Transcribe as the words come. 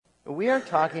We are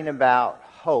talking about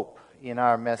hope in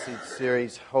our message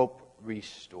series, Hope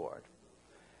Restored.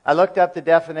 I looked up the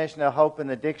definition of hope in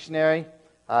the dictionary.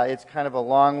 It's kind of a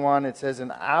long one. It says an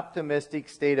optimistic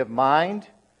state of mind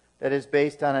that is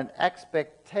based on an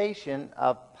expectation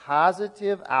of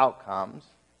positive outcomes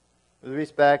with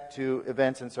respect to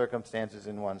events and circumstances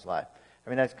in one's life. I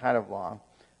mean, that's kind of long.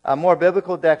 A more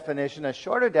biblical definition, a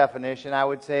shorter definition, I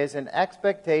would say, is an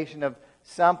expectation of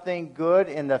something good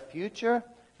in the future,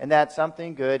 and that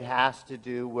something good has to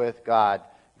do with God.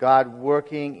 God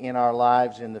working in our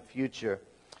lives in the future.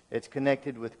 It's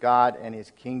connected with God and His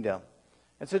kingdom.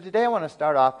 And so today I want to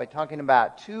start off by talking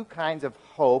about two kinds of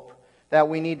hope that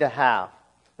we need to have.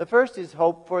 The first is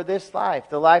hope for this life,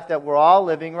 the life that we're all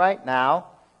living right now.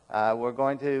 We're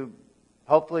going to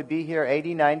hopefully be here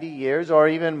 80, 90 years or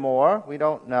even more. We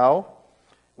don't know.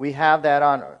 We have that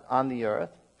on the earth.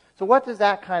 So what does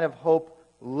that kind of hope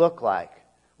look like?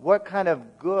 What kind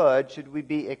of good should we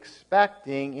be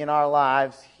expecting in our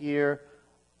lives here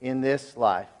in this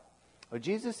life? Well,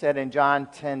 Jesus said in John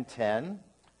 10:10,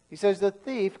 He says, "The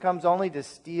thief comes only to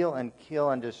steal and kill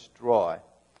and destroy.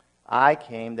 I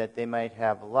came that they might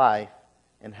have life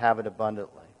and have it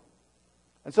abundantly."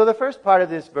 And so the first part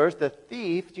of this verse, the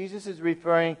thief, Jesus is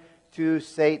referring to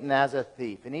Satan as a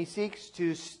thief. And he seeks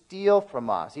to steal from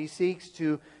us. He seeks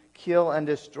to kill and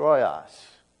destroy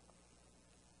us.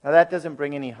 Now that doesn't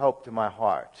bring any hope to my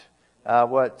heart,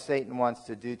 what Satan wants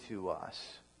to do to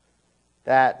us.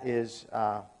 That is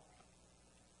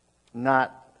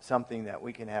not something that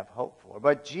we can have hope for.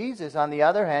 But Jesus, on the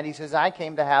other hand, He says, "I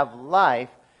came to have life,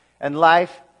 and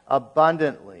life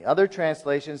abundantly." Other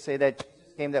translations say that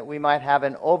Jesus came that we might have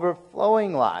an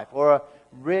overflowing life, or a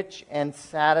rich and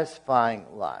satisfying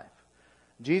life.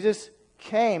 Jesus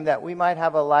came that we might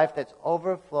have a life that's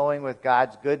overflowing with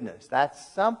God's goodness. That's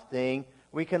something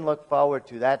we can look forward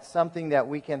to. That's something that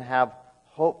we can have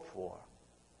hope for.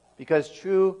 Because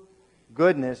true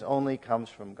goodness only comes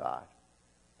from God.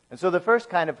 And so the first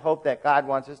kind of hope that God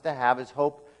wants us to have is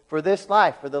hope for this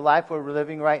life, for the life we're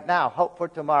living right now. Hope for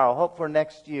tomorrow, hope for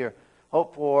next year,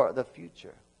 hope for the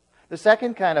future. The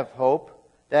second kind of hope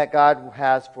that God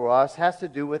has for us has to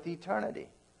do with eternity.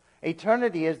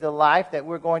 Eternity is the life that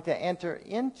we're going to enter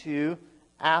into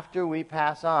after we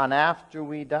pass on, after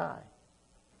we die.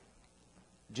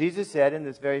 Jesus said in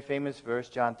this very famous verse,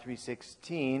 John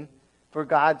 3:16, "For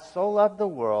God so loved the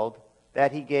world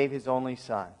that He gave His only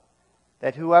Son,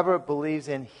 that whoever believes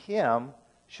in Him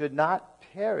should not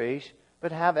perish,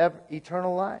 but have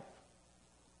eternal life."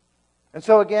 And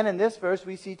so again, in this verse,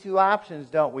 we see two options,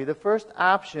 don't we? The first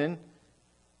option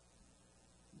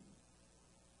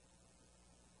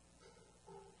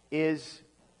is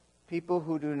people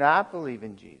who do not believe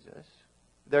in Jesus,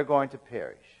 they're going to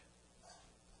perish.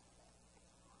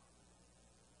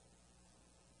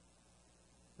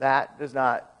 That does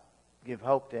not give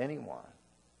hope to anyone.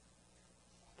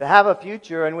 To have a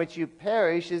future in which you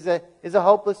perish is a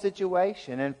hopeless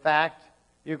situation. In fact,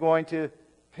 you're going to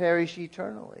perish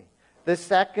eternally. The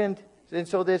second, and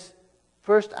so this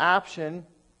first option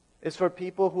is for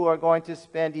people who are going to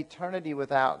spend eternity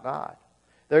without God.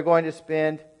 They're going to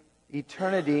spend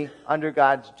eternity under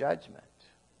God's judgment.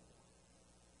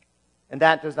 And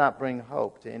that does not bring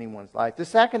hope to anyone's life. The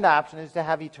second option is to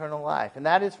have eternal life, and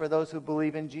that is for those who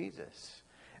believe in Jesus.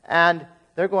 And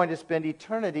they're going to spend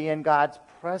eternity in God's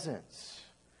presence.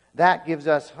 That gives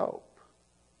us hope.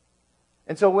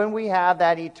 And so when we have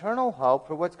that eternal hope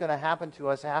for what's going to happen to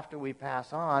us after we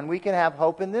pass on, we can have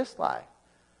hope in this life.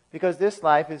 Because this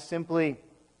life is simply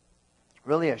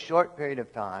really a short period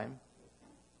of time,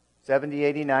 70,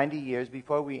 80, 90 years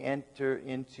before we enter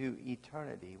into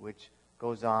eternity, which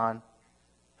goes on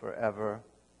forever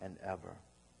and ever.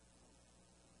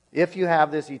 If you have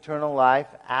this eternal life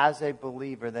as a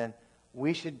believer, then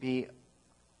we should be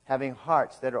having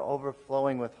hearts that are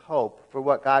overflowing with hope for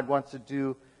what God wants to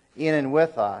do in and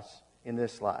with us in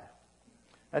this life.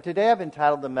 Now today I've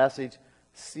entitled the message,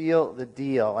 "Seal the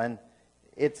Deal." And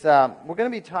it's we're going to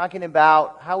be talking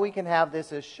about how we can have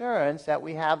this assurance that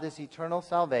we have this eternal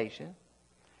salvation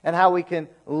and how we can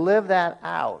live that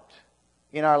out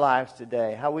in our lives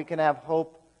today. How we can have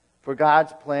hope for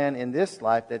God's plan in this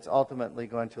life that's ultimately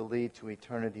going to lead to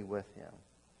eternity with Him.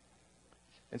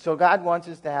 And so God wants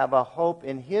us to have a hope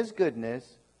in His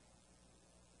goodness.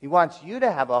 He wants you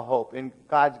to have a hope in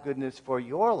God's goodness for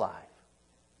your life.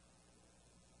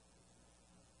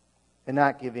 And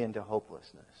not give in to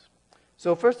hopelessness.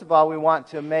 So first of all, we want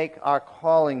to make our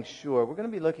calling sure. We're going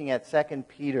to be looking at 2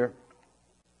 Peter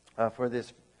for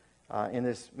this in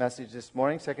this message this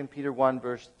morning. 2 Peter 1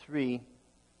 verse 3.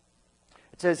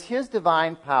 It says, "His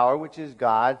divine power, which is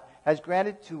God, has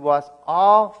granted to us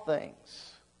all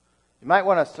things. You might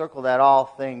want to circle that all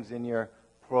things in your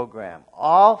program.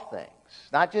 All things.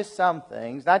 Not just some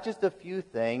things, not just a few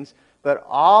things, but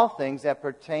all things that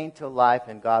pertain to life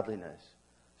and godliness.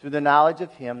 Through the knowledge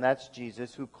of Him, that's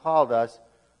Jesus, who called us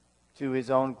to His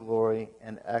own glory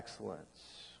and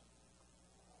excellence.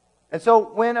 And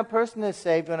so when a person is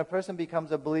saved, when a person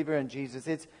becomes a believer in Jesus,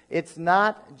 it's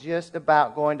not just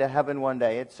about going to heaven one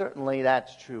day. It's certainly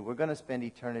that's true. We're going to spend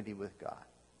eternity with God.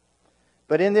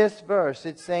 But in this verse,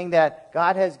 it's saying that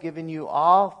God has given you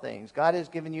all things. God has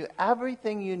given you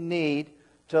everything you need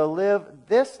to live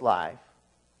this life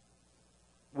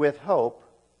with hope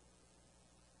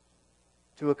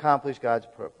to accomplish God's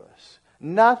purpose.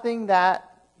 Nothing that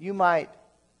you might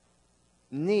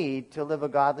need to live a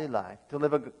godly life, to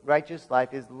live a righteous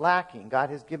life, is lacking. God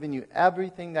has given you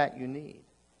everything that you need.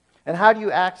 And how do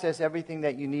you access everything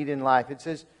that you need in life? It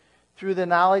says, through the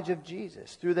knowledge of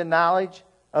Jesus, through the knowledge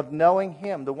of knowing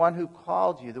Him, the one who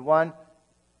called you, the one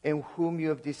in whom you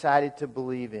have decided to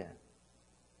believe in.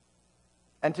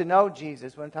 And to know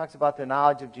Jesus, when it talks about the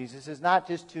knowledge of Jesus, is not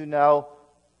just to know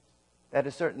that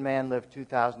a certain man lived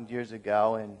 2,000 years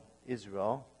ago in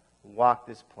Israel, walked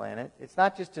this planet. It's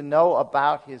not just to know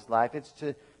about His life, it's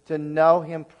to know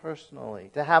Him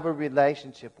personally, to have a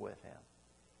relationship with Him.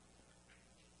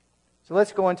 So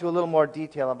let's go into a little more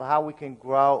detail about how we can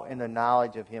grow in the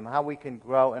knowledge of Him, how we can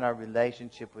grow in our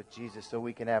relationship with Jesus so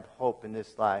we can have hope in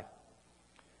this life.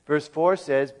 Verse 4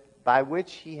 says, by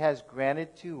which He has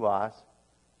granted to us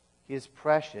His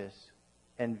precious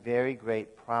and very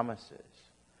great promises,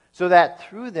 so that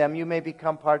through them you may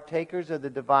become partakers of the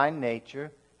divine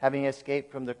nature, having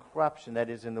escaped from the corruption that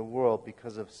is in the world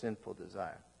because of sinful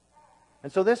desire.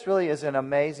 And so this really is an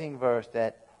amazing verse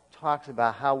that talks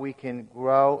about how we can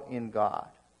grow in God.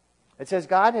 It says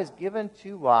God has given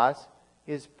to us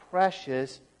His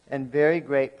precious and very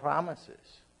great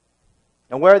promises.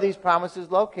 And where are these promises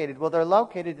located? Well, they're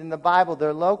located in the Bible.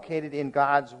 They're located in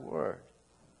God's Word.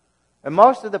 And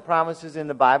most of the promises in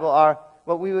the Bible are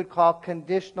what we would call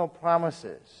conditional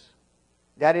promises.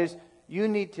 That is, you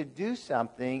need to do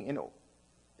something and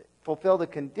fulfill the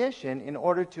condition in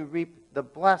order to reap the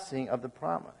blessing of the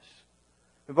promise.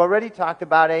 We've already talked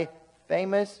about a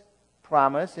famous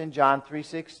promise in John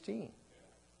 3:16.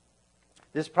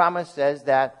 This promise says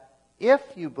that if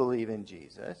you believe in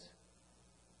Jesus,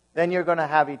 then you're going to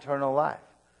have eternal life.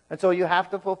 And so you have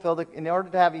to in order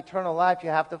to have eternal life, you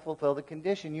have to fulfill the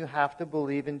condition. You have to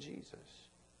believe in Jesus.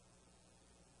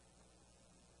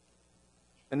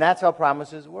 And that's how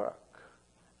promises work.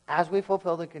 As we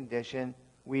fulfill the condition,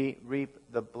 we reap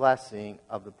the blessing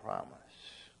of the promise.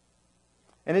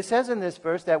 And it says in this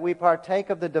verse that we partake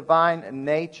of the divine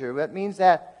nature. That means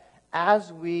that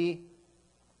as we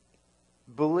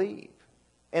believe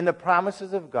in the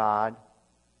promises of God,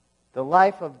 the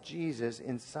life of Jesus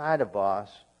inside of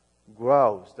us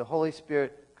grows. The Holy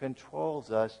Spirit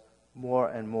controls us more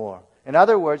and more. In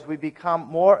other words, we become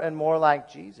more and more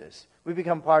like Jesus. We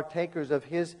become partakers of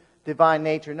His divine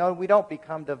nature. No, we don't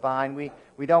become divine.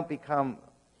 We don't become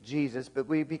Jesus, but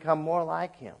we become more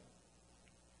like Him.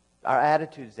 Our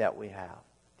attitudes that we have,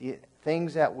 the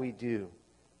things that we do,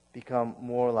 become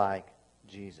more like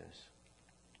Jesus.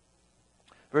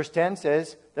 Verse 10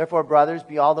 says, therefore, brothers,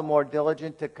 be all the more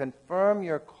diligent to confirm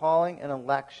your calling and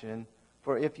election,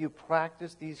 for if you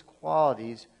practice these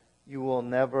qualities, you will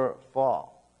never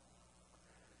fall.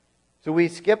 So we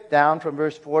skip down from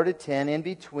verse 4 to 10. In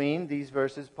between these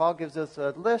verses, Paul gives us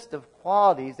a list of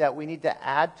qualities that we need to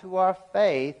add to our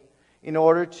faith in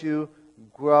order to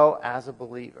grow as a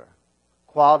believer.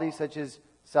 Qualities such as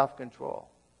self-control,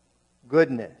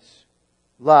 goodness,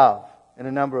 love, and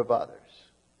a number of others.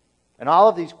 And all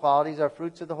of these qualities are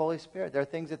fruits of the Holy Spirit. They're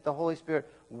things that the Holy Spirit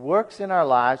works in our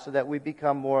lives so that we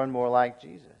become more and more like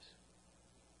Jesus.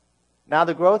 Now,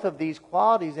 the growth of these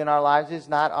qualities in our lives is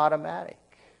not automatic.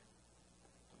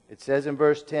 It says in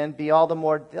verse 10, be all the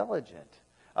more diligent.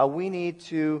 We need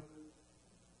to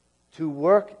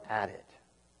work at it.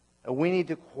 We need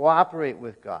to cooperate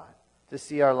with God to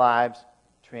see our lives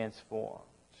transformed.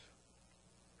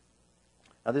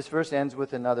 Now this verse ends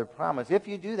with another promise. If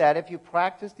you do that, if you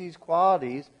practice these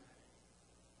qualities,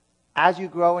 as you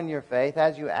grow in your faith,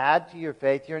 as you add to your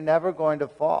faith, you're never going to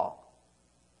fall.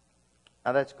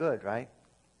 Now that's good, right?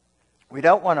 We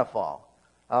don't want to fall.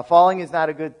 Falling is not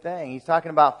a good thing. He's talking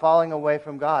about falling away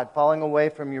from God, falling away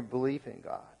from your belief in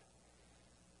God.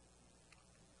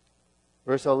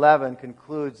 Verse 11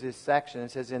 concludes this section.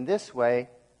 It says, in this way,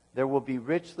 there will be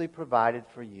richly provided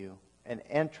for you an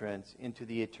entrance into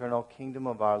the eternal kingdom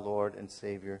of our Lord and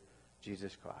Savior,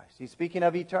 Jesus Christ. He's speaking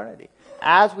of eternity.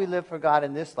 As we live for God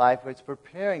in this life, it's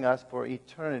preparing us for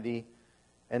eternity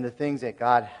and the things that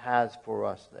God has for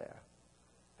us there.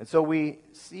 And so we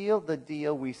seal the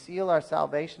deal, we seal our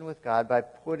salvation with God by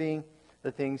putting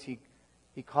the things He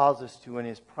calls us to in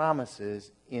His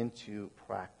promises into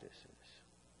practices.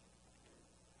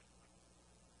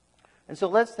 And so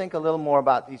let's think a little more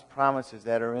about these promises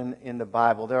that are in the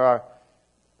Bible. There are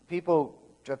people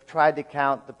have tried to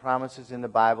count the promises in the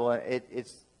Bible, and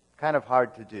it's kind of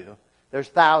hard to do. There's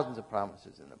thousands of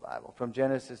promises in the Bible. From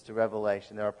Genesis to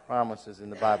Revelation, there are promises in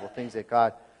the Bible, things that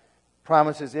God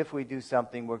promises if we do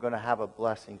something, we're going to have a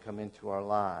blessing come into our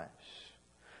lives.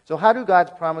 So how do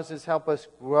God's promises help us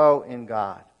grow in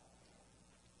God?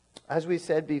 As we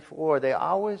said before, they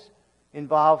always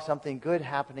involve something good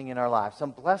happening in our lives,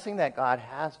 some blessing that God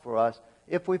has for us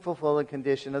if we fulfill the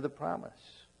condition of the promise.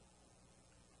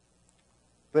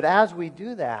 But as we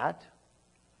do that,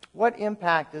 what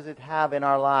impact does it have in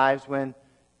our lives when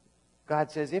God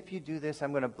says, if you do this,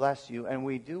 I'm going to bless you, and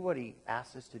we do what He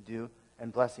asks us to do,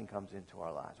 and blessing comes into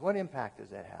our lives? What impact does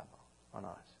that have on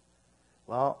us?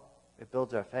 Well, it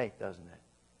builds our faith, doesn't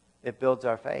it? It builds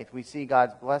our faith. We see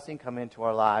God's blessing come into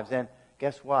our lives, and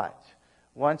guess what?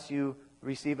 Once you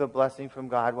receive a blessing from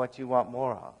God, what you want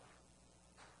more of?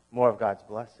 More of God's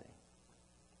blessing.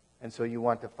 And so you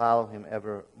want to follow Him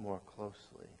ever more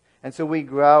closely. And so we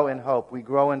grow in hope. We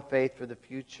grow in faith for the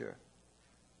future.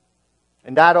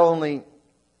 And not only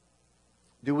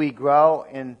do we grow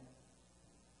in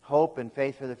hope and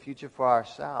faith for the future for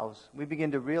ourselves, we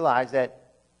begin to realize that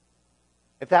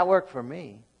if that worked for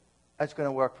me, that's going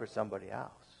to work for somebody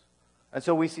else. And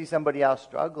so we see somebody else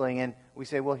struggling, and we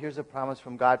say, well, here's a promise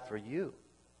from God for you.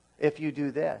 If you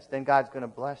do this, then God's going to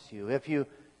bless you.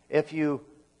 If you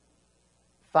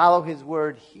follow His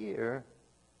word here,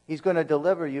 He's going to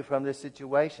deliver you from this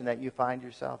situation that you find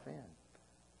yourself in.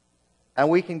 And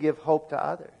we can give hope to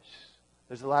others.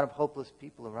 There's a lot of hopeless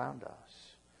people around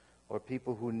us, or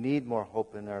people who need more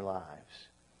hope in their lives.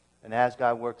 And as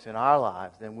God works in our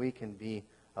lives, then we can be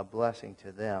a blessing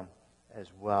to them as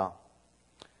well.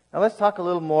 Now let's talk a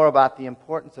little more about the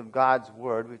importance of God's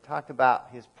Word. We've talked about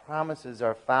His promises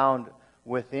are found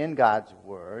within God's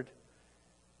Word.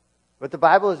 But the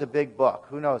Bible is a big book.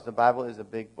 Who knows? The Bible is a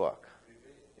big book.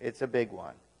 It's a big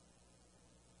one.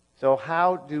 So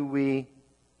how do we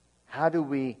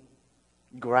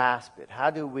grasp it? How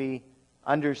do we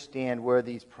understand where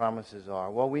these promises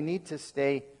are? Well, we need to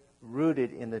stay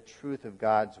rooted in the truth of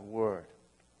God's Word.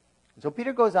 So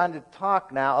Peter goes on to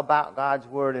talk now about God's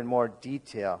Word in more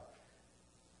detail,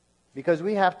 because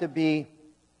we have to be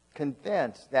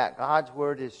convinced that God's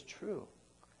Word is true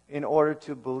in order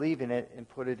to believe in it and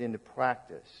put it into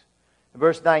practice. In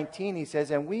verse 19 he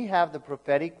says, and we have the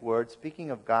prophetic word,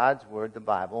 speaking of God's Word, the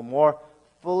Bible, more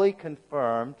fully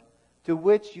confirmed, to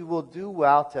which you will do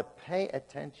well to pay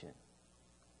attention,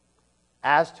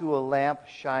 as to a lamp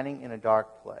shining in a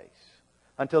dark place,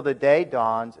 until the day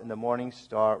dawns and the morning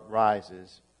star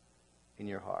rises in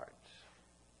your hearts.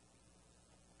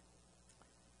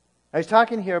 Now he's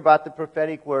talking here about the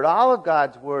prophetic word. All of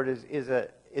God's word is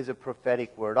a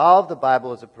prophetic word. All of the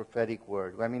Bible is a prophetic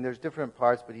word. I mean, there's different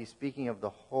parts, but he's speaking of the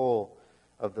whole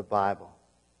of the Bible.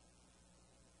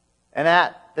 And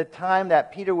at the time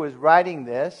that Peter was writing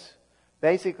this,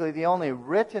 basically the only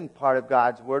written part of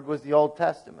God's word was the Old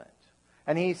Testament.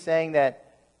 And he's saying that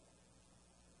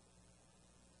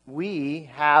we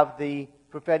have the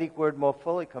prophetic word more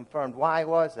fully confirmed. Why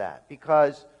was that?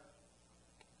 Because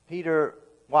Peter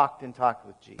walked and talked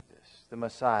with Jesus, the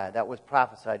Messiah. That was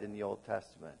prophesied in the Old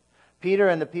Testament. Peter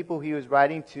and the people he was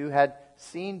writing to had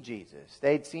seen Jesus.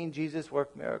 They'd seen Jesus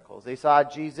work miracles. They saw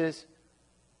Jesus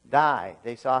die.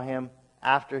 They saw Him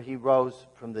after He rose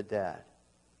from the dead.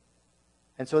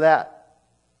 And so that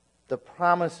the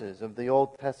promises of the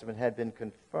Old Testament had been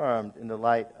confirmed in the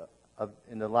life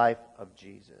of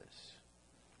Jesus.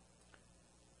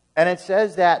 And it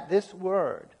says that this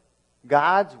word,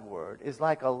 God's word, is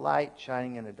like a light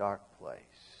shining in a dark place.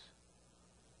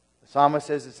 The psalmist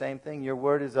says the same thing. Your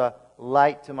word is a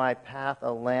light to my path,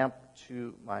 a lamp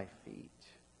to my feet.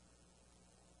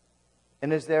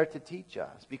 And is there to teach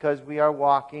us, because we are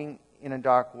walking in a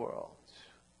dark world.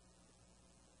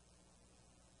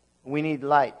 We need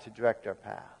light to direct our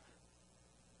path.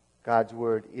 God's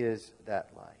word is that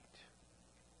light.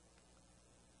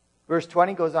 Verse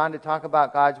 20 goes on to talk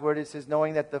about God's word. It says,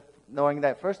 knowing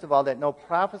that first of all, that no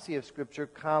prophecy of Scripture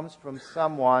comes from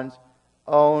someone's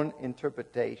own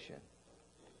interpretation.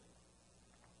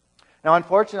 Now,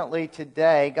 unfortunately,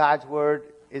 today, God's word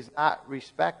is not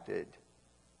respected.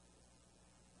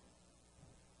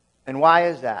 And why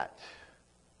is that?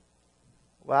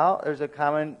 Well, there's a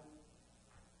common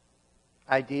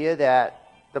idea that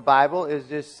the Bible is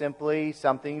just simply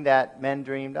something that men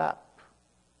dreamed up.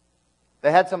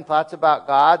 They had some thoughts about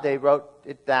God. They wrote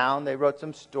it down. They wrote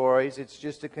some stories. It's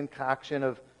just a concoction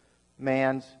of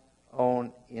man's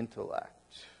own intellect.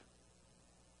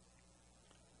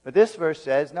 But this verse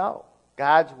says, no,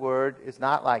 God's Word is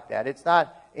not like that. It's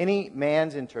not any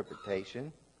man's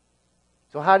interpretation.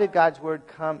 So how did God's Word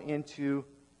come into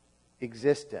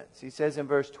existence? He says in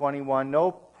verse 21,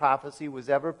 no prophecy was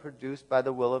ever produced by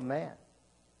the will of man,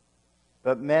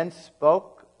 but men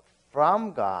spoke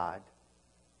from God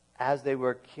as they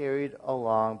were carried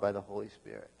along by the Holy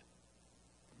Spirit.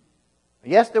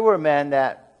 Yes, there were men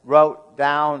that wrote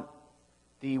down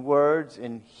the words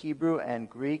in Hebrew and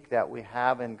Greek that we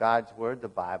have in God's Word, the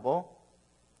Bible.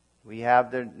 We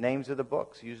have the names of the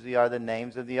books. Usually are the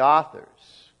names of the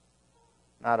authors.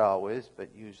 Not always, but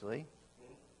usually.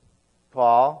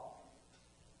 Paul,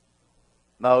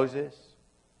 Moses,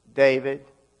 David,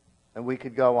 and we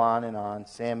could go on and on.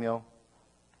 Samuel,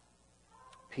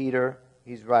 Peter,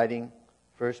 he's writing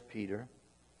 1 Peter.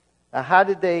 Now, how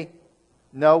did they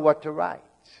know what to write?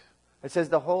 It says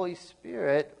the Holy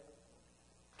Spirit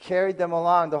carried them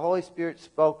along. The Holy Spirit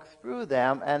spoke through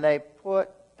them, and they put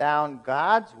down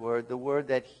God's Word, the Word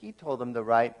that He told them to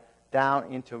write,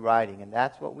 down into writing. And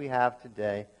that's what we have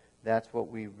today. That's what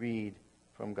we read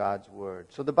from God's Word.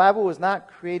 So the Bible was not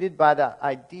created by the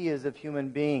ideas of human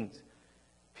beings.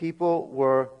 People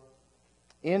were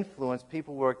influenced.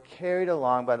 People were carried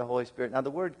along by the Holy Spirit. Now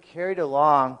the word carried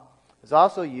along is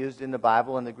also used in the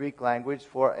Bible in the Greek language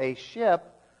for a ship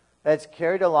that's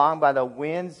carried along by the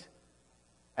winds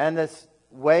and the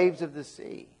waves of the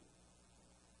sea.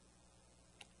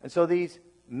 And so these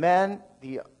men,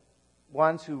 the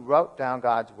ones who wrote down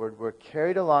God's Word, were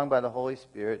carried along by the Holy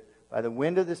Spirit, by the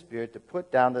wind of the Spirit, to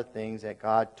put down the things that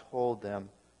God told them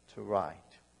to write.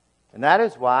 And that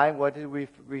is why, what do we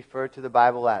refer to the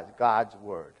Bible as? God's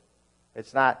Word.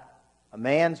 It's not a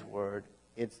man's word,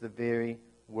 it's the very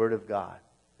Word of God.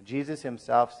 Jesus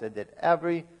Himself said that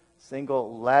every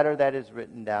single letter that is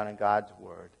written down in God's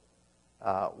Word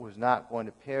was not going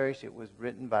to perish. It was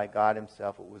written by God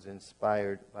Himself. It was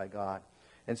inspired by God.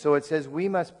 And so it says we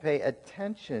must pay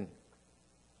attention.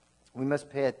 We must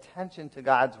pay attention to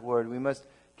God's Word. We must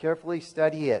carefully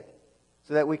study it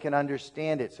so that we can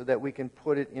understand it, so that we can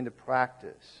put it into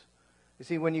practice. You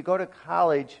see, when you go to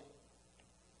college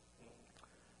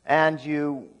and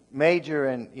you major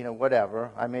in,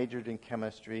 whatever. I majored in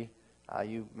chemistry.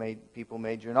 People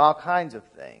major in all kinds of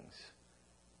things.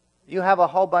 You have a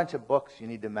whole bunch of books you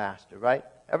need to master, right?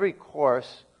 Every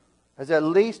course has at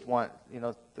least one.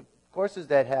 The courses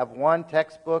that have one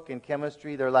textbook in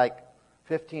chemistry, they're like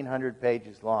 1,500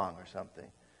 pages long or something.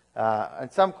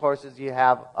 In some courses, you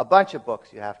have a bunch of books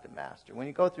you have to master. When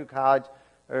you go through college,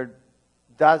 there are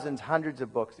dozens, hundreds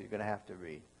of books that you're going to have to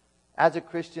read. As a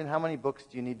Christian, how many books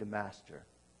do you need to master?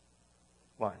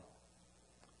 One.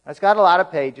 It's got a lot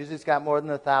of pages. It's got more than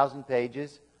 1,000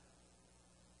 pages.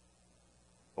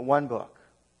 But one book.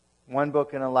 One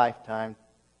book in a lifetime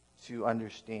to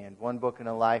understand. One book in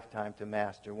a lifetime to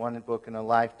master. One book in a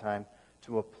lifetime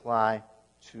to apply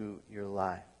to your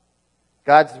life.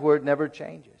 God's Word never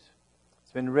changes.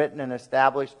 It's been written and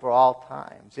established for all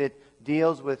times. It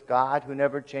deals with God who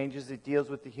never changes. It deals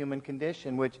with the human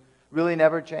condition, which really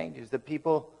never changes. The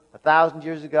people 1,000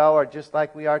 years ago are just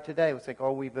like we are today. It's like,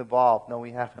 oh, we've evolved. No,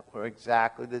 we haven't. We're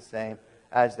exactly the same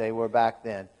as they were back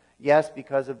then. Yes,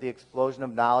 because of the explosion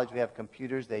of knowledge, we have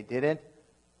computers. They didn't.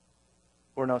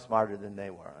 We're no smarter than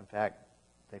they were. In fact,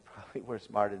 they probably were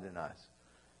smarter than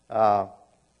us.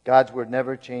 God's Word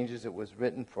never changes. It was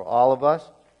written for all of us.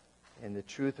 And the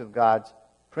truth of God's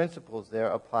principles there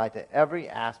apply to every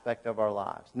aspect of our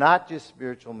lives, not just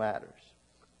spiritual matters.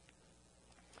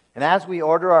 And as we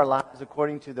order our lives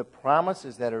according to the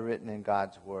promises that are written in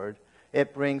God's Word,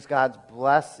 it brings God's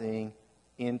blessing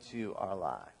into our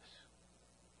lives.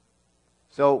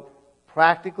 So,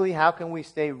 practically, how can we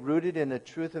stay rooted in the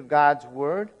truth of God's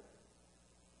Word?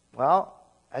 Well,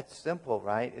 it's simple,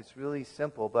 right? It's really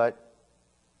simple, but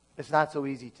it's not so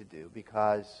easy to do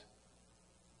because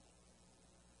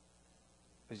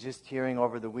I was just hearing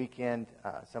over the weekend,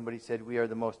 somebody said we are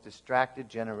the most distracted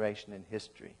generation in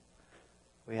history.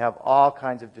 We have all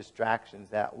kinds of distractions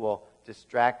that will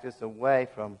distract us away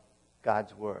from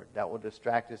God's Word. That will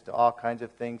distract us to all kinds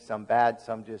of things, some bad,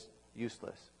 some just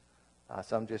useless,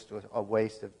 some just a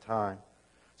waste of time.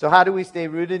 So how do we stay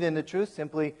rooted in the truth?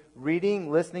 Simply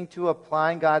reading, listening to,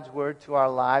 applying God's Word to our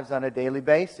lives on a daily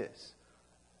basis.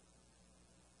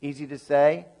 Easy to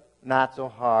say, not so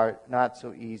hard, not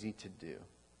so easy to do.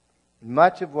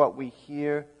 Much of what we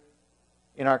hear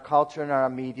in our culture and our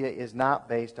media is not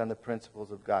based on the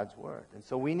principles of God's Word. And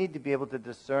so we need to be able to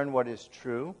discern what is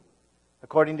true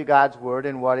according to God's Word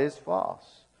and what is false.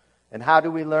 And how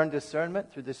do we learn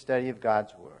discernment? Through the study of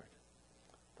God's Word.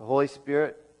 The Holy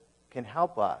Spirit can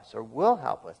help us or will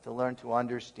help us to learn to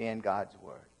understand God's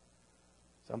Word.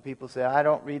 Some people say, I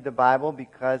don't read the Bible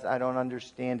because I don't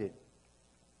understand it.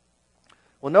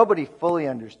 Well, nobody fully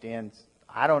understands.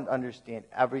 I don't understand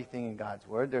everything in God's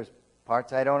Word. There's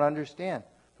parts I don't understand,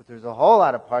 but there's a whole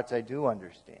lot of parts I do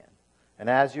understand. And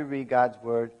as you read God's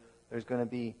Word, there's going to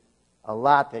be a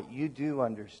lot that you do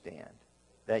understand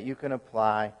that you can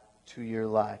apply to your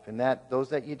life. And that those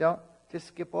that you don't, just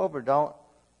skip over. Don't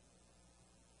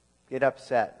get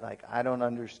upset. Like, I don't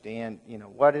understand,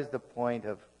 what is the point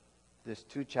of this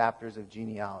 2 chapters of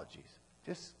genealogies?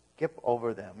 Just skip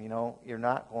over them. You're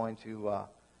not going to,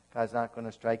 God's not going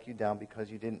to strike you down because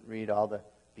you didn't read all the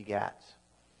begats.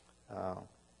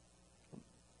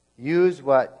 Use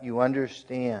what you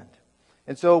understand.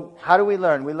 And so, how do we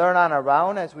learn? We learn on our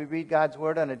own as we read God's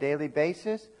Word on a daily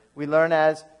basis. We learn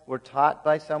as we're taught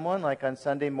by someone, like on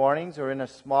Sunday mornings or in a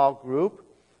small group.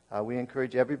 We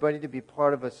encourage everybody to be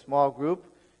part of a small group,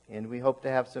 and we hope to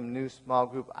have some new small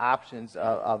group options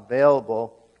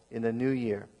available in the new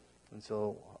year. And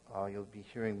so you'll be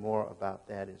hearing more about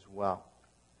that as well.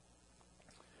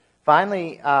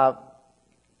 Finally,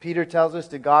 Peter tells us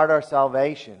to guard our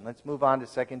salvation. Let's move on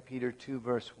to 2 Peter 2,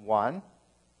 verse 1.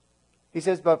 He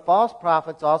says, but false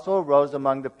prophets also arose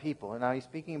among the people. And now he's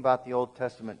speaking about the Old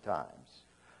Testament times.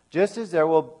 Just as there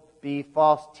will be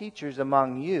false teachers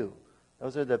among you.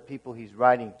 Those are the people he's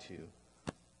writing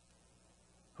to.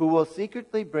 Who will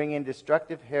secretly bring in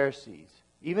destructive heresies,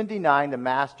 even denying the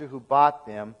master who bought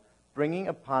them, bringing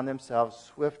upon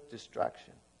themselves swift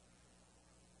destruction.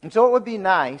 And so it would be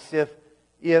nice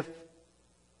if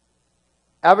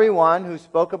everyone who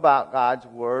spoke about God's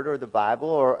Word or the Bible,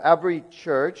 or every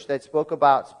church that spoke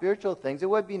about spiritual things, it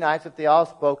would be nice if they all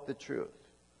spoke the truth.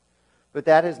 But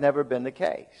that has never been the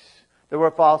case. There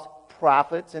were false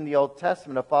prophets in the Old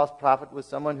Testament. A false prophet was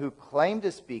someone who claimed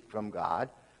to speak from God,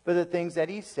 but the things that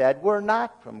he said were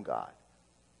not from God.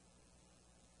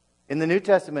 In the New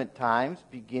Testament times,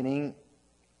 beginning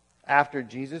after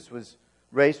Jesus was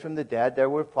raised from the dead, there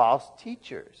were false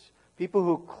teachers. People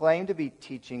who claimed to be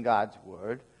teaching God's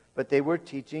Word, but they were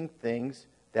teaching things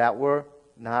that were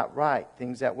not right,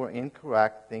 things that were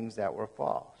incorrect, things that were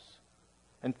false.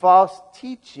 And false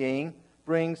teaching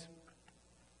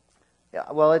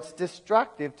it's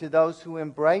destructive to those who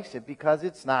embrace it because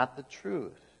it's not the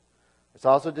truth. It's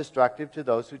also destructive to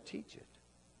those who teach it.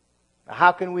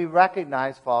 How can we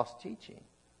recognize false teaching?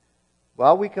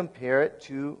 Well, we compare it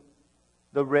to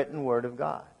the written Word of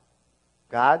God.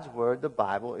 God's Word, the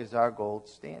Bible, is our gold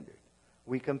standard.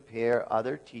 We compare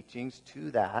other teachings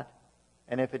to that,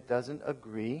 and if it doesn't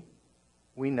agree,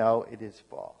 we know it is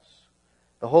false.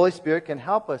 The Holy Spirit can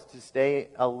help us to stay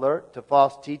alert to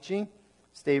false teaching,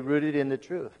 stay rooted in the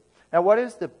truth. Now, what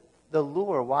is the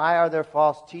lure? Why are there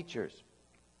false teachers?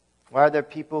 Why are there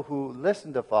people who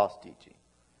listen to false teaching?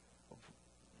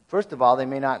 First of all, they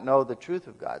may not know the truth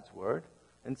of God's Word.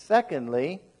 And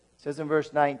secondly, it says in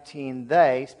verse 19,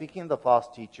 they, speaking of the false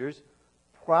teachers,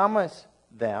 promise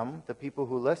them, the people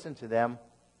who listen to them,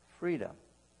 freedom.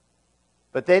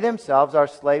 But they themselves are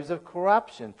slaves of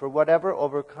corruption, for whatever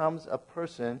overcomes a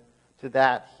person, to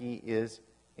that he is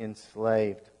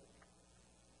enslaved.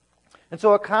 And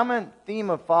so a common theme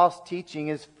of false teaching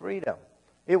is freedom.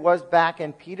 It was back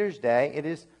in Peter's day. It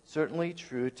is certainly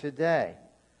true today.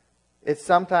 It's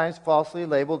sometimes falsely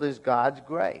labeled as God's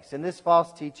grace. And this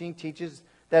false teaching teaches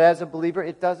that as a believer,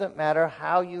 it doesn't matter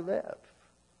how you live,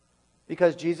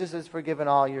 because Jesus has forgiven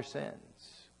all your sins.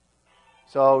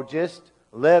 So just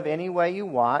live any way you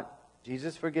want.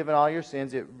 Jesus has forgiven all your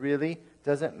sins. It really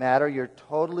doesn't matter. You're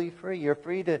totally free. You're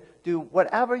free to do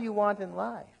whatever you want in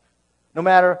life, no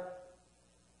matter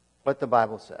what the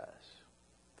Bible says.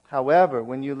 However,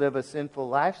 when you live a sinful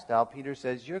lifestyle, Peter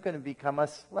says you're going to become a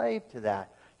slave to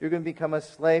that. You're going to become a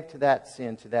slave to that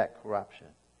sin, to that corruption.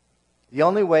 The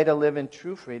only way to live in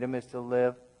true freedom is to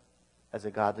live as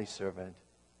a godly servant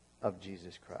of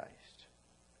Jesus Christ.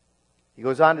 He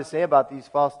goes on to say about these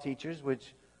false teachers,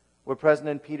 which were present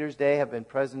in Peter's day, have been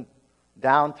present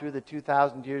down through the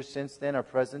 2,000 years since then, are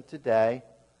present today.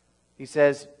 He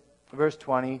says, verse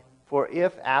 20, for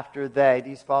if after they,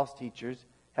 these false teachers,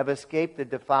 have escaped the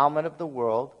defilement of the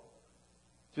world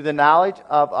through the knowledge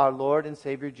of our Lord and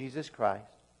Savior Jesus Christ,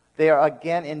 they are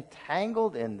again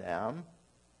entangled in them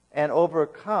and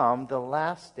overcome, the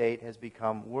last state has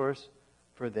become worse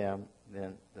for them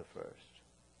than the first.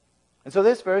 And so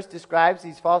this verse describes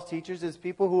these false teachers as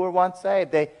people who were once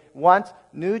saved. They once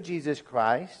knew Jesus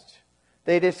Christ.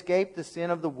 They'd escaped the sin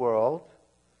of the world.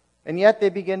 And yet they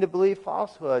begin to believe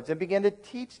falsehoods. They begin to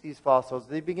teach these falsehoods.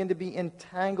 They begin to be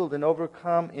entangled and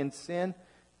overcome in sin,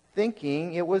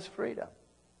 thinking it was freedom.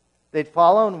 They'd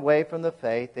fallen away from the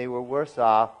faith. They were worse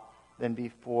off than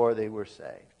before they were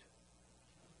saved.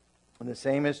 And the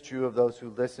same is true of those who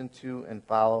listen to and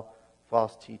follow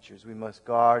false teachers. We must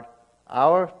guard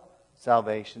our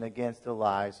salvation against the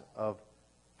lies of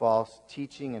false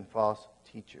teaching and false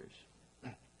teachers.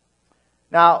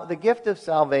 Now, the gift of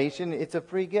salvation, it's a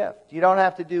free gift. You don't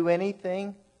have to do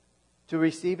anything to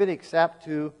receive it except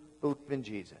to believe in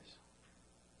Jesus.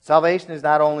 Salvation is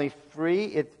not only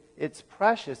free, it's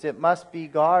precious. It must be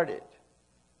guarded.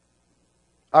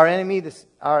 Our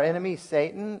enemy,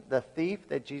 Satan, the thief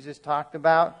that Jesus talked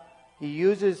about, he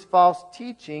uses false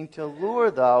teaching to lure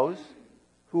those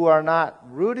who are not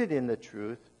rooted in the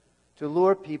truth, to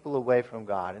lure people away from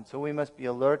God. And so we must be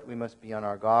alert. We must be on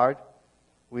our guard.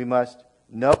 We must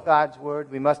know God's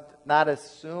Word. We must not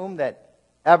assume that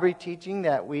every teaching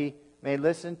that we may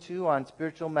listen to on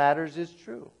spiritual matters is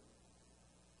true.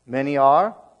 Many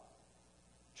are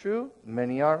true,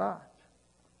 many are not.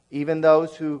 Even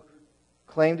those who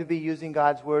claim to be using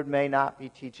God's Word may not be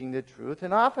teaching the truth.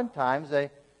 And oftentimes a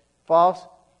false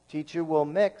teacher will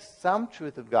mix some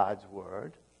truth of God's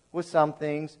Word with some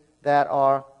things that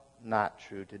are not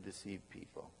true to deceive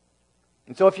people.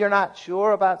 And so if you're not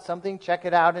sure about something, check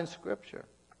it out in Scripture.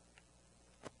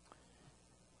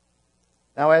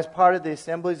 Now, as part of the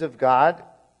Assemblies of God,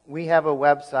 we have a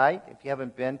website. If you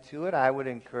haven't been to it, I would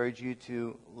encourage you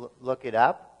to look it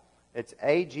up. It's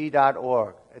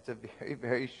ag.org. It's a very,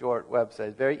 very short website.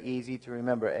 It's very easy to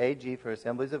remember. AG for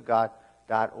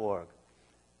assembliesofgod.org.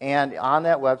 And on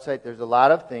that website, there's a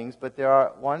lot of things, but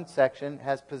one section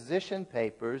has position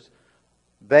papers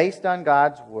based on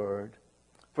God's Word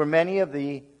for many of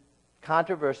the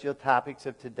controversial topics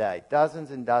of today.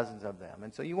 Dozens and dozens of them.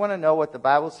 And so you want to know what the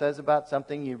Bible says about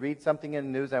something. You read something in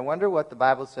the news. I wonder what the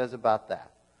Bible says about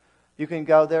that. You can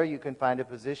go there. You can find a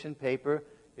position paper.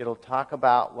 It'll talk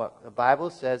about what the Bible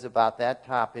says about that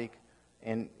topic.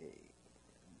 And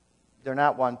they're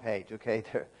not one page, okay?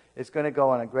 It's going to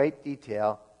go in a great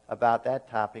detail about that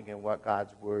topic and what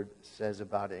God's Word says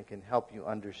about it. It can help you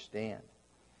understand.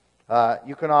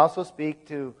 You can also speak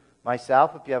to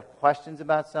myself if you have questions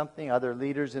about something, other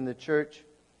leaders in the church.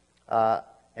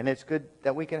 And it's good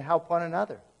that we can help one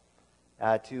another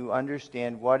to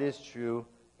understand what is true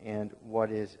and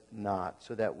what is not,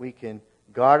 so that we can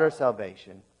guard our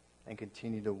salvation and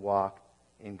continue to walk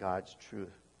in God's truth.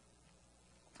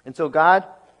 And so God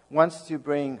wants to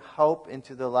bring hope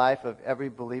into the life of every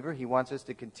believer. He wants us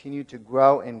to continue to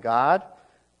grow in God,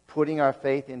 putting our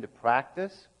faith into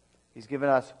practice. He's given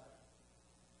us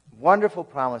wonderful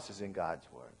promises in God's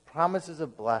Word, promises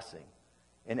of blessing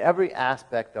in every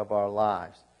aspect of our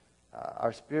lives,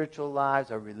 our spiritual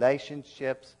lives, our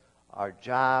relationships, our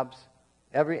jobs,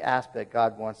 every aspect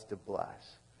God wants to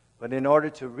bless. But in order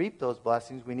to reap those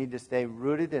blessings, we need to stay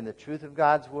rooted in the truth of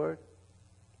God's Word.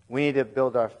 We need to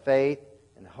build our faith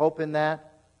and hope in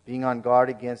that, being on guard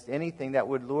against anything that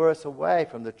would lure us away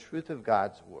from the truth of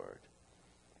God's Word.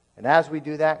 And as we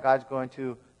do that, God's going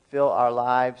to fill our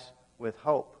lives with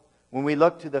hope. When we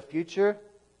look to the future,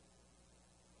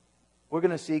 we're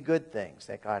going to see good things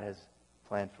that God has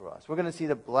planned for us. We're going to see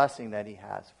the blessing that He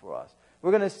has for us.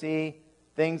 We're going to see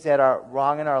things that are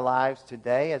wrong in our lives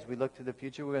today. As we look to the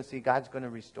future, we're going to see God's going to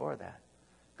restore that.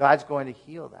 God's going to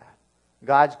heal that.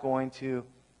 God's going to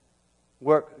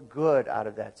work good out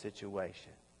of that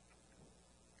situation.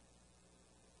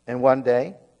 And one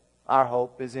day, our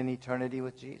hope is in eternity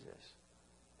with Jesus.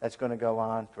 That's going to go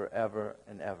on forever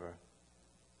and ever.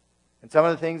 And some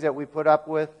of the things that we put up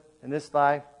with in this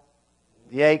life,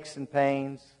 the aches and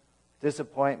pains,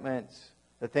 disappointments,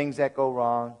 the things that go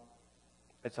wrong,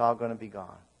 it's all going to be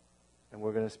gone. And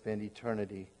we're going to spend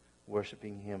eternity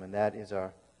worshiping Him. And that is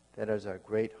our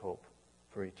great hope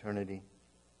for eternity.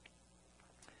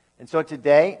 And so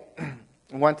today,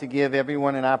 I want to give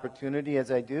everyone an opportunity,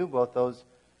 as I do, both those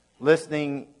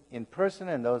listening in person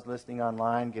and those listening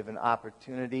online, give an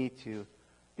opportunity to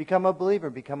become a believer,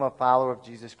 become a follower of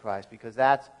Jesus Christ, because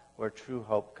that's where true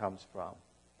hope comes from.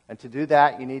 And to do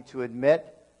that, you need to admit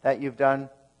that you've done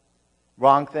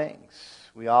wrong things.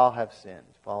 We all have sinned,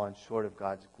 fallen short of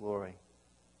God's glory.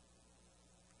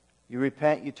 You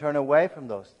repent, you turn away from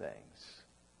those things,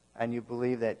 and you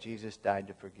believe that Jesus died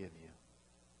to forgive you.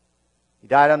 He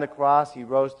died on the cross. He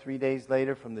rose 3 days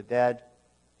later from the dead.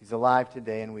 He's alive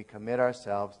today, and we commit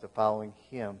ourselves to following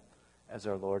Him as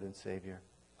our Lord and Savior.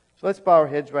 So let's bow our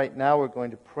heads right now. We're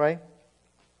going to pray.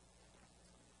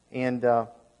 And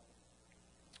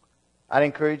I'd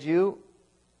encourage you,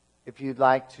 if you'd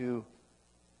like to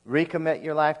recommit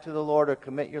your life to the Lord or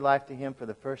commit your life to Him for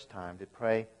the first time, to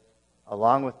pray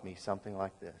along with me something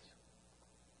like this.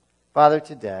 Father,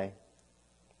 today,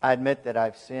 I admit that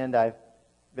I've sinned. I've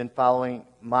been following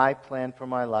my plan for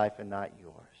my life and not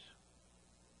yours.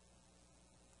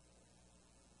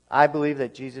 I believe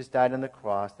that Jesus died on the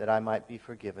cross that I might be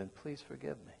forgiven. Please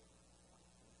forgive me.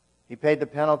 He paid the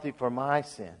penalty for my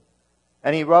sin.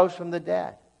 And He rose from the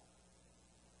dead.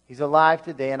 He's alive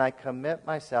today, and I commit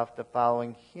myself to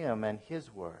following Him and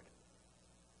His Word.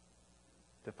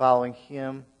 To following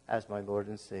Him as my Lord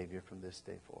and Savior from this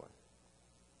day forward.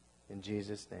 In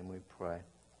Jesus' name we pray.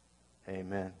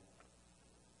 Amen.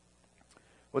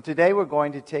 Well, today we're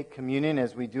going to take communion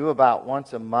as we do about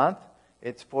once a month.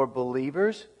 It's for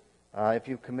believers. If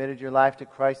you've committed your life to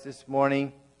Christ this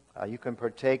morning, you can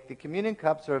partake. The communion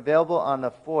cups are available on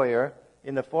the foyer.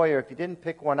 In the foyer, if you didn't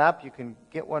pick one up, you can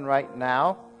get one right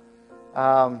now.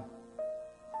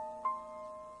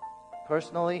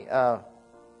 Personally, I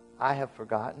have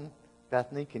forgotten.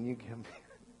 Bethany, can you give me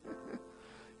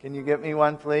can you get me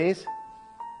one, please?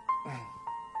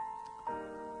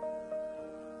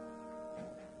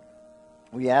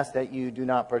 We ask that you do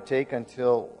not partake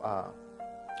until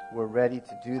we're ready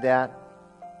to do that.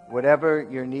 Whatever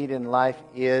your need in life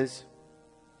is,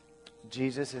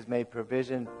 Jesus has made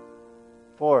provision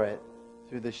for it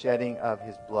through the shedding of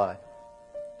His blood.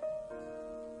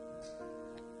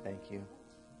 Thank you.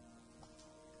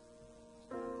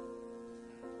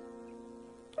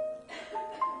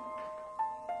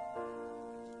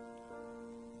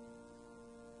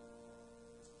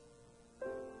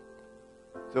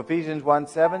 So Ephesians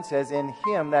 1:7 says, in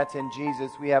Him, that's in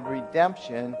Jesus, we have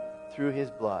redemption through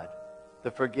His blood,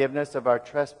 the forgiveness of our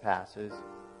trespasses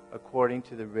according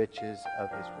to the riches of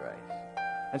His grace.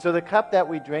 And so the cup that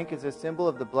we drink is a symbol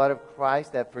of the blood of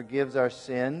Christ that forgives our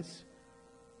sins.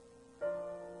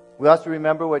 We also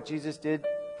remember what Jesus did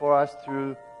for us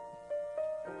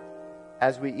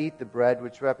as we eat the bread,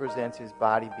 which represents His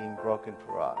body being broken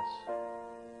for us.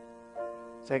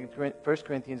 1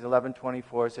 Corinthians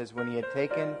 11:24 says, when he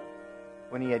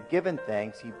had given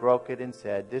thanks, He broke it and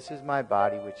said, this is my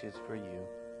body, which is for you.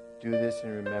 Do this in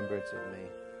remembrance of me.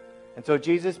 And so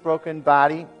Jesus' broken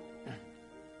body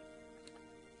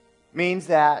means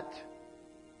that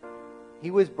He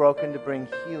was broken to bring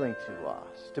healing to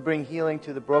us, to bring healing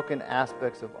to the broken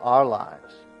aspects of our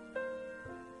lives.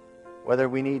 Whether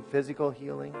we need physical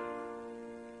healing,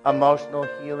 emotional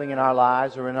healing in our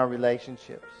lives or in our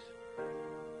relationships,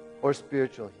 or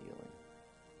spiritual healing.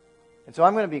 And so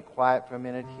I'm going to be quiet for a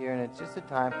minute here, and it's just a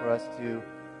time for us to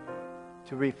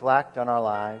reflect on our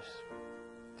lives,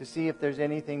 to see if there's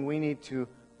anything we need to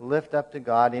lift up to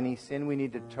God, any sin we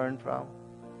need to turn from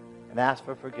and ask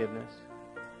for forgiveness,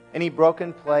 any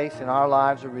broken place in our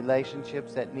lives or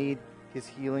relationships that need His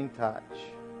healing touch,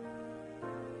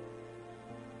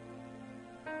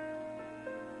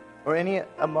 or any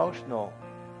emotional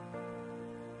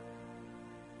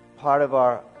part of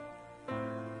our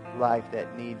life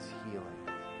that needs healing.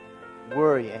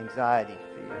 Worry, anxiety,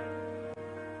 fear.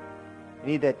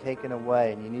 You need that taken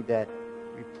away, and you need that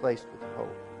replaced with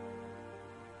hope.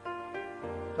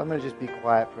 So I'm going to just be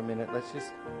quiet for a minute. Let's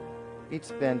just each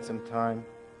spend some time,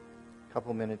 a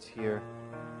couple minutes here,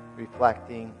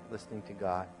 reflecting, listening to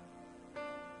God.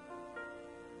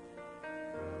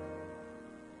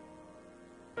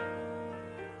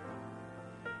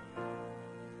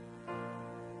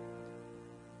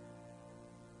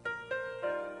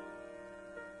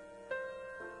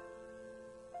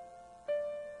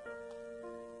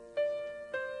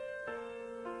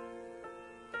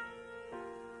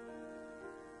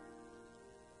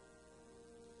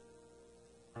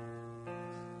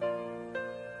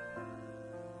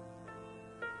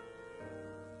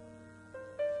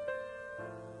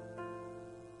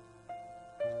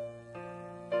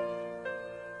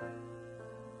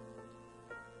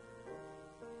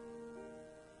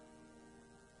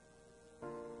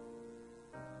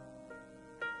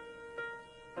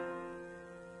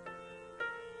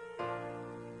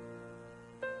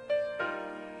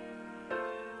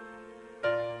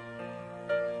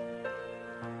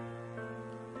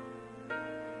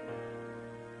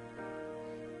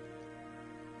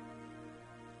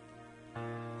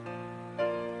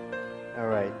 All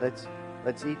right,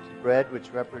 let's eat the bread,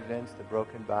 which represents the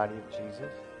broken body of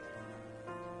Jesus.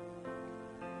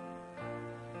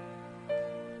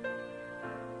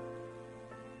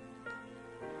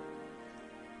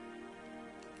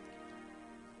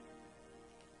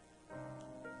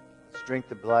 Let's drink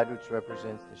the blood, which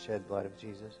represents the shed blood of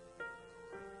Jesus.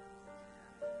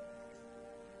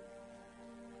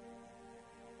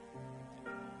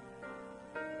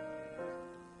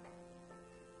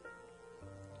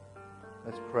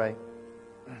 pray.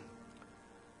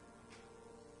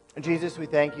 Jesus, we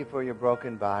thank you for your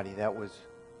broken body that was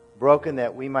broken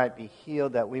that we might be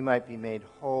healed, that we might be made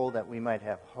whole, that we might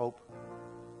have hope.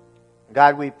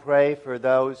 God, we pray for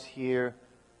those here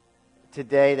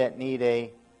today that need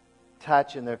a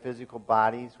touch in their physical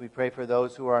bodies. We pray for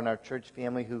those who are in our church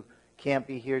family who can't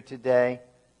be here today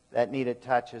that need a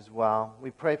touch as well.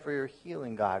 We pray for your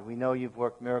healing, God. We know you've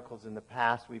worked miracles in the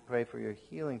past. We pray for your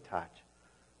healing touch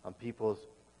on people's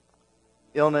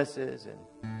illnesses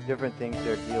and different things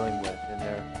they're dealing with in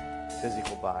their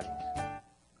physical bodies.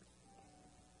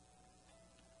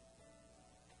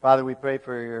 Father, we pray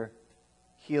for your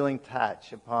healing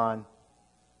touch upon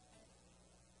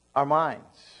our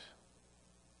minds,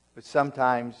 which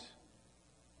sometimes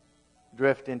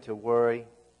drift into worry,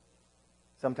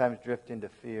 sometimes drift into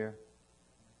fear,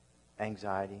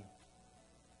 anxiety.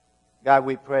 God,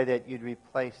 we pray that you'd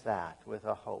replace that with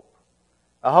a hope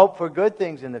for good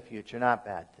things in the future, not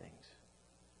bad things.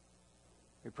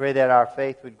 We pray that our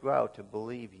faith would grow to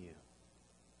believe you,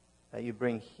 that you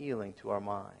bring healing to our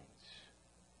minds.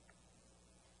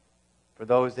 For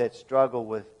those that struggle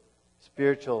with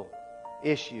spiritual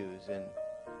issues, and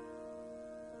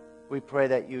we pray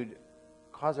that you'd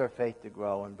cause our faith to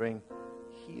grow and bring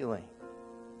healing,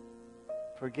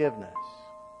 forgiveness,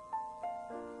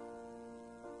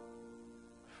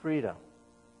 freedom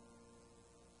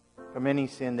from any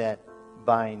sin that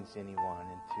binds anyone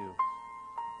into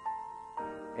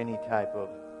any type of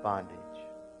bondage.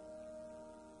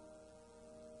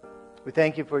 We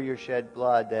thank you for your shed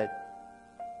blood that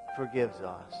forgives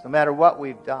us. No matter what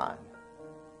we've done,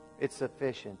 it's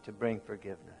sufficient to bring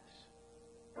forgiveness.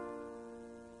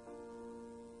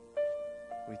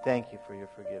 We thank you for your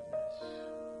forgiveness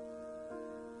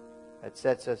that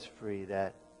sets us free,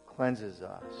 that cleanses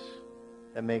us,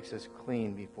 that makes us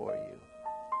clean before you.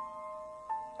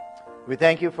 We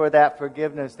thank you for that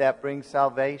forgiveness that brings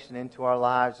salvation into our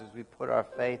lives as we put our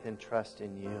faith and trust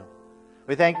in you.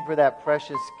 We thank you for that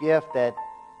precious gift, that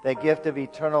gift of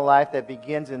eternal life that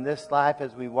begins in this life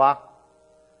as we walk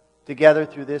together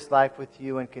through this life with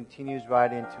you and continues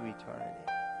right into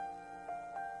eternity.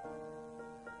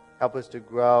 Help us to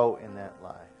grow in that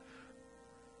life.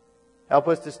 Help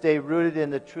us to stay rooted in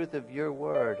the truth of your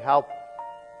word. Help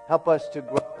us to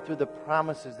grow through the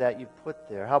promises that you put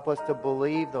there. Help us to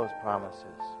believe those promises.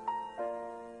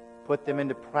 Put them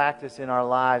into practice in our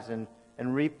lives and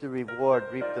reap the reward,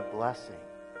 reap the blessing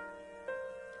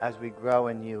as we grow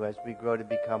in you, as we grow to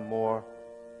become more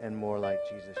and more like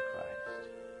Jesus Christ.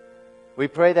 We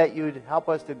pray that you'd help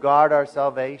us to guard our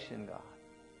salvation, God.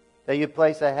 That you'd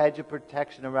place a hedge of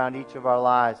protection around each of our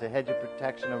lives, a hedge of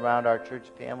protection around our church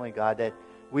family, God, that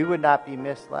we would not be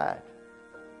misled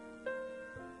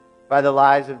by the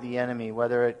lies of the enemy,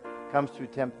 whether it comes through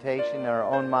temptation in our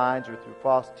own minds or through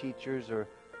false teachers or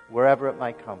wherever it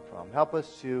might come from. Help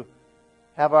us to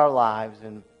have our lives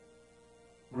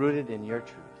rooted in your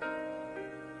truth.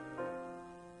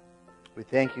 We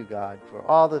thank you, God, for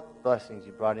all the blessings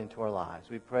you brought into our lives.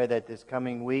 We pray that this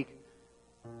coming week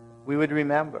we would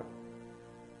remember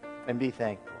and be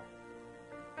thankful.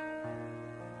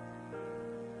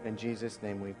 In Jesus'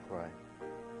 name we pray.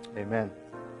 Amen.